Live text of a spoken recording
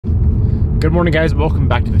Good morning, guys. Welcome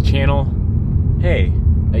back to the channel. Hey,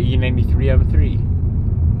 a E93 out of 3.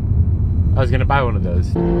 I was gonna buy one of those.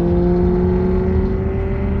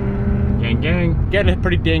 Gang. Getting a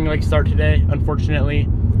pretty dang late start today, unfortunately.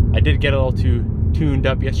 I did get a little too tuned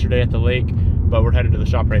up yesterday at the lake, but we're headed to the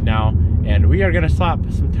shop right now, and we are gonna slap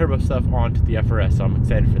some turbo stuff onto the FRS, so I'm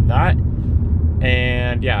excited for that.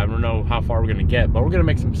 And yeah, I don't know how far we're gonna get, but we're gonna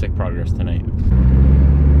make some sick progress tonight.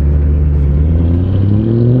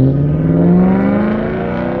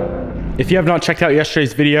 If you have not checked out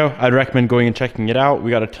yesterday's video, I'd recommend going and checking it out.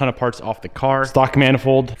 We got a ton of parts off the car. Stock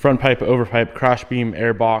manifold, front pipe, overpipe, crash beam,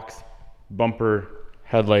 air box, bumper,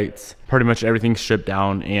 headlights, pretty much everything stripped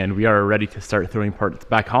down, and we are ready to start throwing parts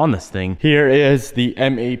back on this thing. Here is the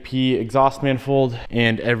MAP exhaust manifold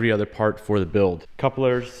and every other part for the build.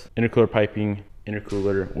 Couplers, intercooler piping,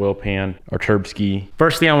 intercooler, oil pan, our turb ski.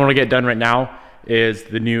 First thing I want to get done right now is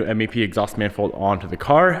the new MAP exhaust manifold onto the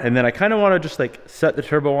car, and then I kind of want to just like set the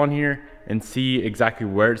turbo on here and see exactly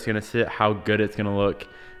where it's going to sit, how good it's going to look.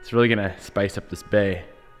 It's really going to spice up this bay.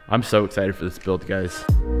 I'm so excited for this build, guys.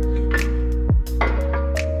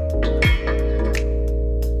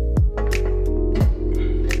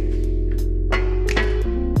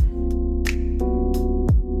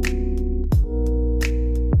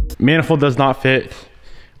 Manifold does not fit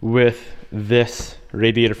with this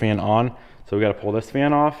radiator fan on, so we got to pull this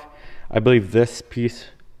fan off. I believe this piece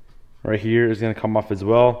right here is going to come off as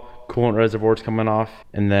well. Coolant reservoir is coming off,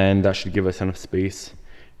 and then that should give us enough space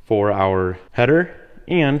for our header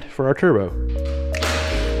and for our turbo.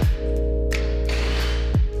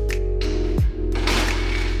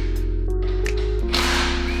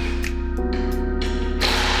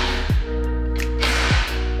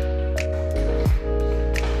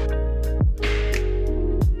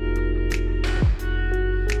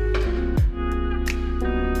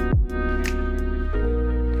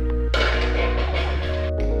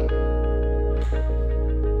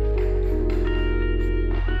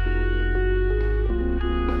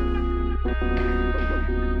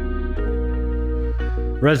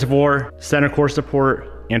 Reservoir, center core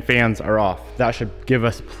support, and fans are off. That should give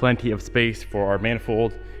us plenty of space for our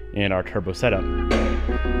manifold and our turbo setup.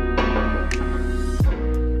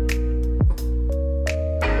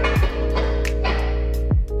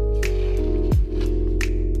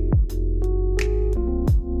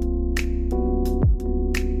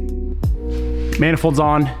 Manifold's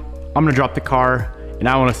on. I'm gonna drop the car, and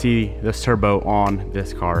I wanna see this turbo on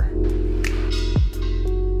this car.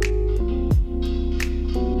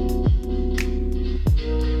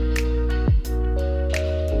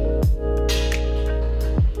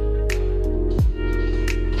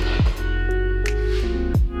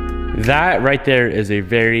 That right there is a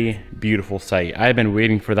very beautiful sight. I've been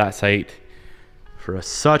waiting for that sight for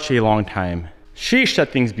such a long time. Sheesh, that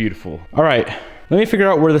thing's beautiful. All right, let me figure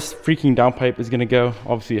out where this freaking downpipe is gonna go.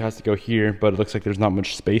 Obviously it has to go here, but it looks like there's not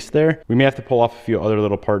much space there. We may have to pull off a few other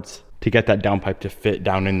little parts to get that downpipe to fit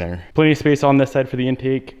down in there. Plenty of space on this side for the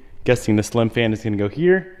intake. Guessing the slim fan is gonna go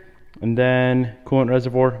here. And then coolant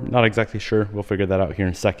reservoir, not exactly sure. We'll figure that out here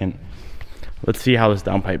in a second. Let's see how this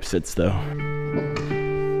downpipe sits though.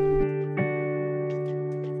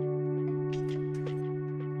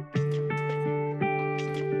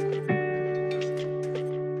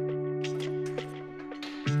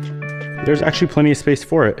 There's actually plenty of space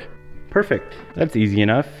for it. Perfect. That's easy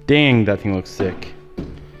enough. Dang, that thing looks sick.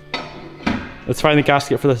 Let's find the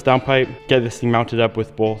gasket for this downpipe, get this thing mounted up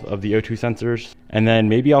with both of the O2 sensors, and then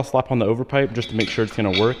maybe I'll slap on the overpipe just to make sure it's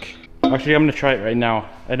gonna work. Actually, I'm gonna try it right now.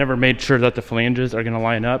 I never made sure that the flanges are gonna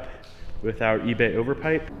line up with our eBay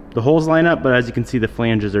overpipe. The holes line up, but as you can see, the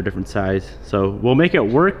flanges are different size. So we'll make it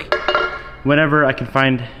work whenever I can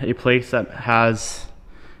find a place that has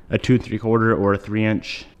a 2 3/4 or a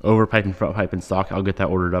 3-inch overpipe and front pipe in stock. I'll get that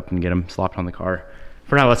ordered up and get them slapped on the car.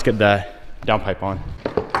 For now, let's get the downpipe on.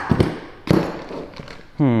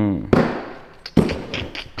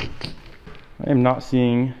 I am not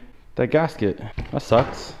seeing that gasket. That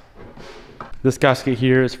sucks. This gasket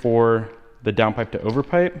here is for the downpipe to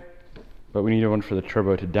overpipe, but we need one for the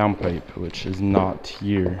turbo to downpipe, which is not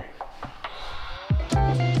here.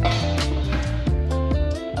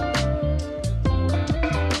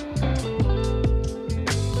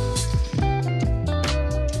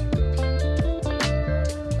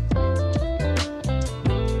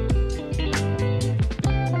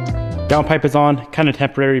 Downpipe is on, kind of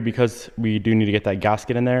temporary because we do need to get that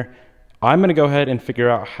gasket in there. I'm gonna go ahead and figure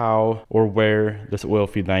out how or where this oil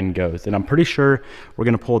feed line goes. And I'm pretty sure we're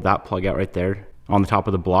gonna pull that plug out right there on the top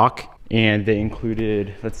of the block. And they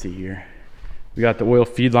included, let's see here. We got the oil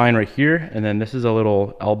feed line right here, and then this is a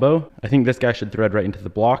little elbow. I think this guy should thread right into the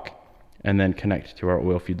block. and then connect to our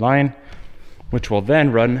oil feed line, which will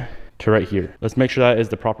then run to right here. Let's make sure that is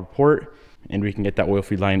the proper port and we can get that oil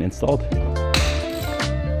feed line installed.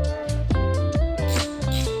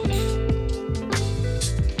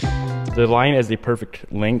 The line is the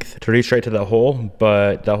perfect length to reach right to that hole,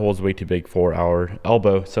 but that hole is way too big for our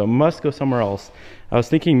elbow, so it must go somewhere else. I was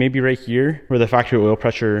thinking maybe right here where the factory oil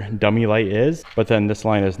pressure dummy light is, but then this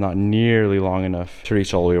line is not nearly long enough to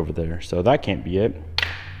reach all the way over there, so that can't be it.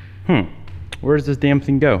 Where does this damn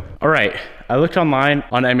thing go? All right, I looked online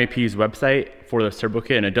on MAP's website for this turbo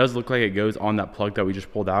kit, and it does look like it goes on that plug that we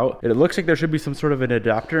just pulled out. And it looks like there should be some sort of an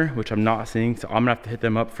adapter, which I'm not seeing, so I'm gonna have to hit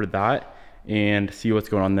them up for that and see what's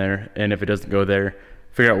going on there, and if it doesn't go there,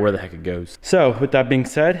 figure out where the heck it goes. So with that being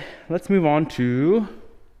said, let's move on to,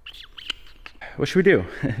 what should we do?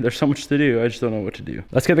 There's so much to do, I just don't know what to do.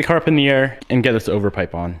 Let's get the car up in the air and get this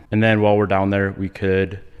overpipe on, and then while we're down there, we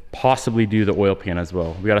could possibly do the oil pan as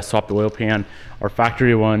well. We gotta swap the oil pan, our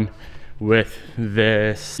factory one, with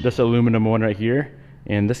this aluminum one right here,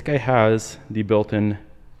 and this guy has the built-in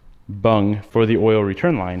bung for the oil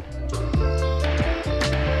return line.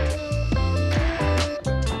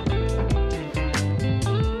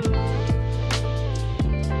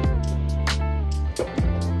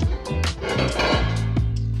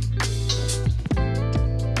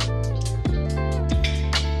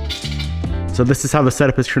 So this is how the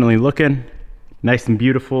setup is currently looking. Nice and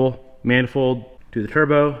beautiful. Manifold to the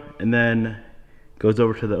turbo, and then goes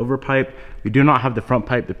over to the overpipe. We do not have the front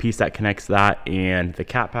pipe, the piece that connects that and the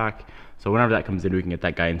cat pack. So whenever that comes in, we can get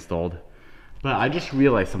that guy installed. But I just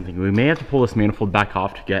realized something. We may have to pull this manifold back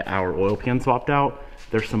off to get our oil pan swapped out.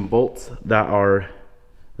 There's some bolts that are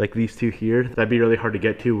like these two here. That'd be really hard to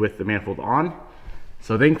get to with the manifold on.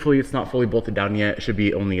 So thankfully it's not fully bolted down yet. It should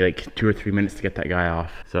be only like 2 or 3 minutes to get that guy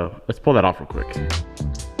off. So let's pull that off real quick.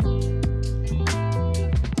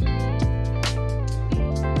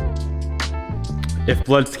 If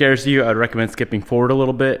blood scares you, I'd recommend skipping forward a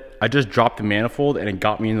little bit. I just dropped the manifold and it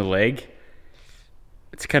got me in the leg.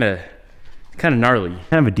 It's kind of gnarly.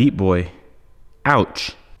 Kind of a deep boy.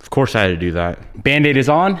 Ouch. Of course I had to do that. Band-Aid is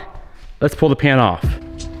on. Let's pull the pan off.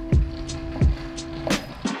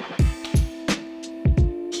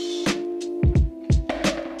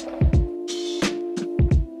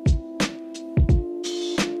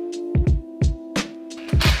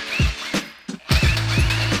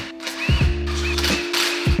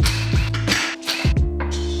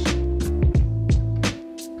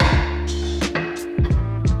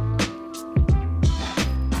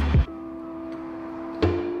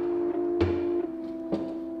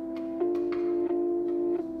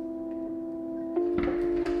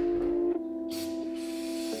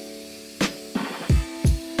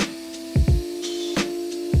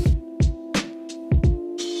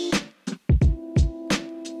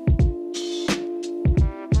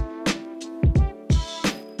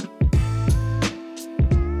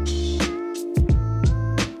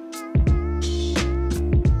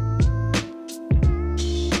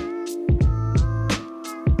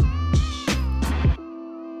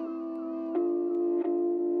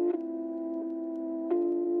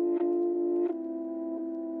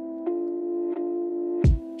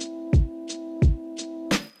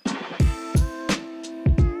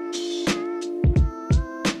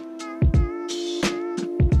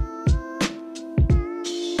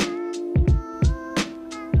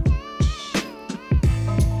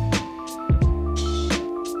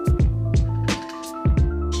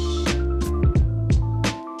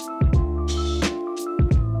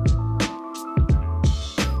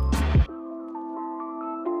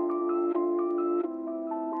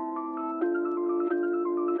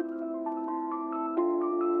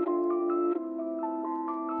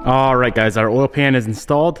 All right, guys, our oil pan is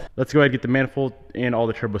installed. Let's go ahead and get the manifold and all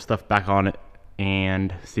the turbo stuff back on it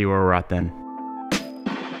and see where we're at then.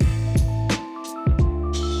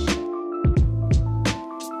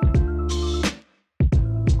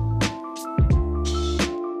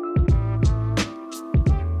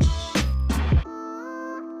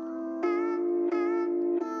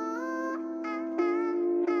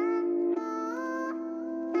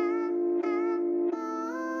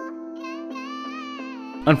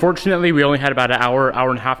 Unfortunately, we only had about an hour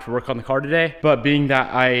and a half to work on the car today, but being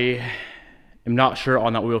that I am not sure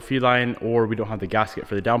on that oil feed line or we don't have the gasket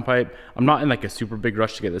for the downpipe, I'm not in like a super big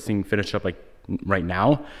rush to get this thing finished up like right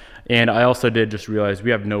now. And I also did just realize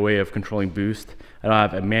we have no way of controlling boost. I don't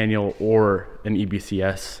have a manual or an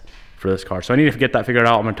EBCS for this car. So I need to get that figured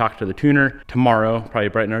out. I'm gonna talk to the tuner tomorrow, probably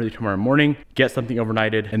bright and early tomorrow morning, get something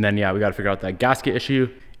overnighted. And then yeah, we gotta figure out that gasket issue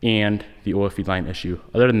and the oil feed line issue.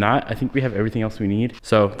 Other than that, I think we have everything else we need.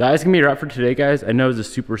 So that is gonna be a wrap for today, guys. I know it's a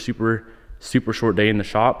super short day in the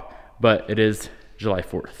shop, but it is July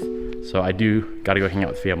 4th. So I do gotta go hang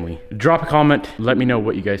out with family. Drop a comment, let me know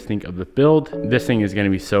what you guys think of the build. This thing is gonna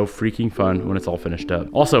be so freaking fun when it's all finished up.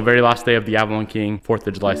 Also, very last day of the Avalon King 4th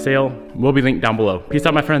of July sale will be linked down below. Peace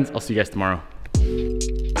out, my friends. I'll see you guys tomorrow.